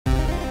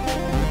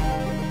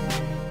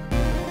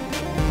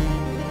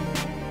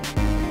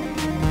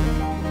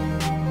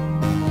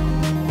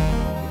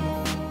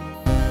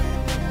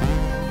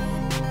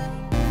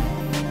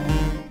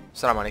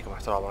السلام عليكم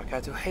ورحمة الله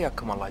وبركاته،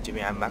 حياكم الله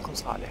جميعا. معكم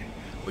صالح،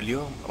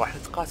 واليوم راح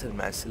نتقاتل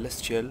مع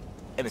سيلستيال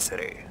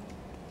Emissary.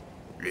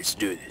 Let's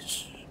do this.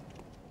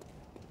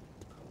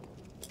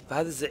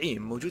 فهذا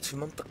الزعيم موجود في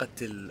منطقة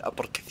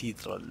الأبر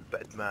كاثيدرال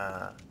بعد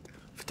ما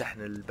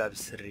فتحنا الباب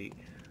السري.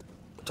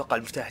 أتوقع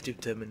المفتاح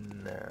جبته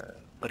من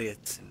قرية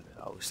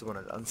أو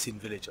يسمونها الأنسين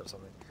فيليج أو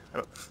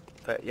something.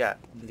 فيا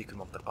من ذيك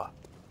المنطقة.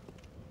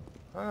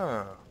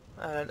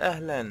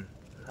 أهلا.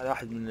 هذا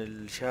واحد من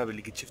الشباب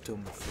اللي قد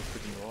شفتهم في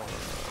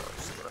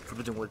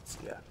البدن وودز.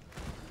 يا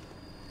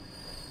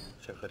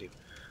شيء غريب.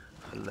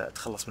 خل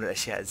اتخلص من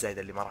الاشياء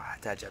الزايدة اللي ما راح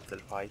احتاجها في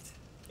الفايت.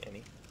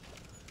 يعني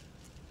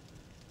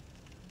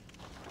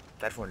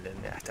تعرفون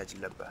لاني احتاج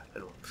اللبة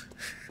المهم.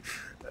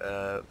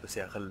 بس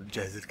يا خل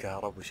نجهز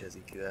الكهرب وشي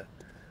زي كذا.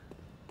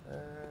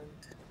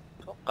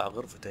 اتوقع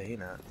غرفته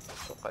هنا.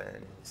 اتوقع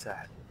يعني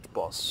ساحة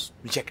بوس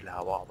من شكلها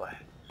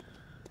واضح.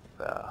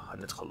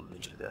 فخلنا ندخل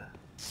نجلده.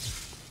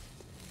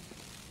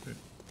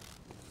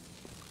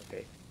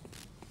 اوكي.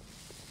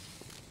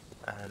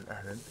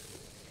 اهلا.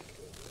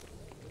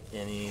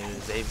 يعني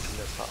زعيم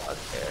كذا صار.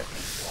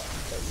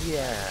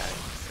 يا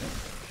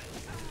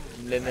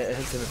لان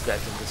هلتمت قاعد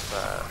تنقص ف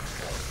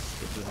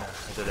يبدون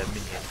هذول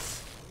مينيونز.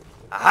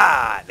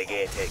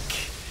 لقيتك.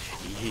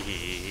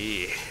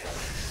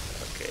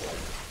 اوكي.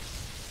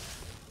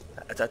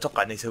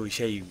 اتوقع انه يسوي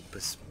شيء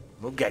بس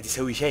مو قاعد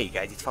يسوي شيء،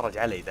 قاعد يتفرج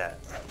علي ذا.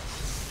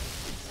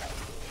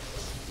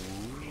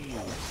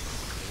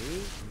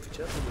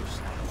 انفجار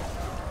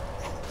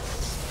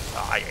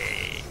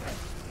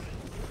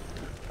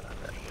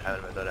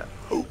نحاول مع ذولا.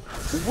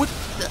 وات.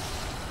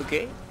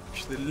 اوكي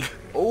ايش ذا؟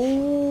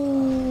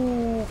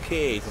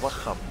 اوكي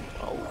تضخم.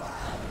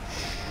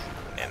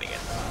 يعني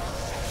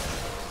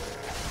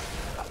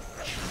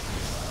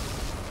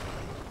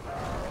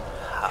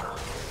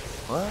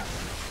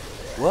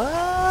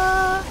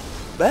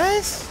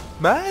بس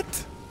مات.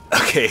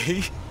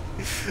 اوكي.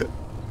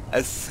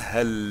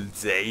 اسهل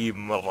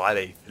زعيم مر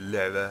علي في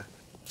اللعبة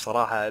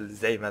بصراحة.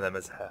 الزعيم هذا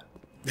مزحة.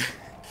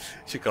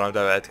 شكرا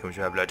لمتابعتكم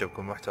شباب. لو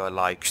عجبكم المحتوى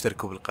لايك،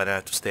 اشتركوا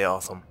بالقناة وستي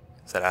اوسم.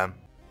 سلام.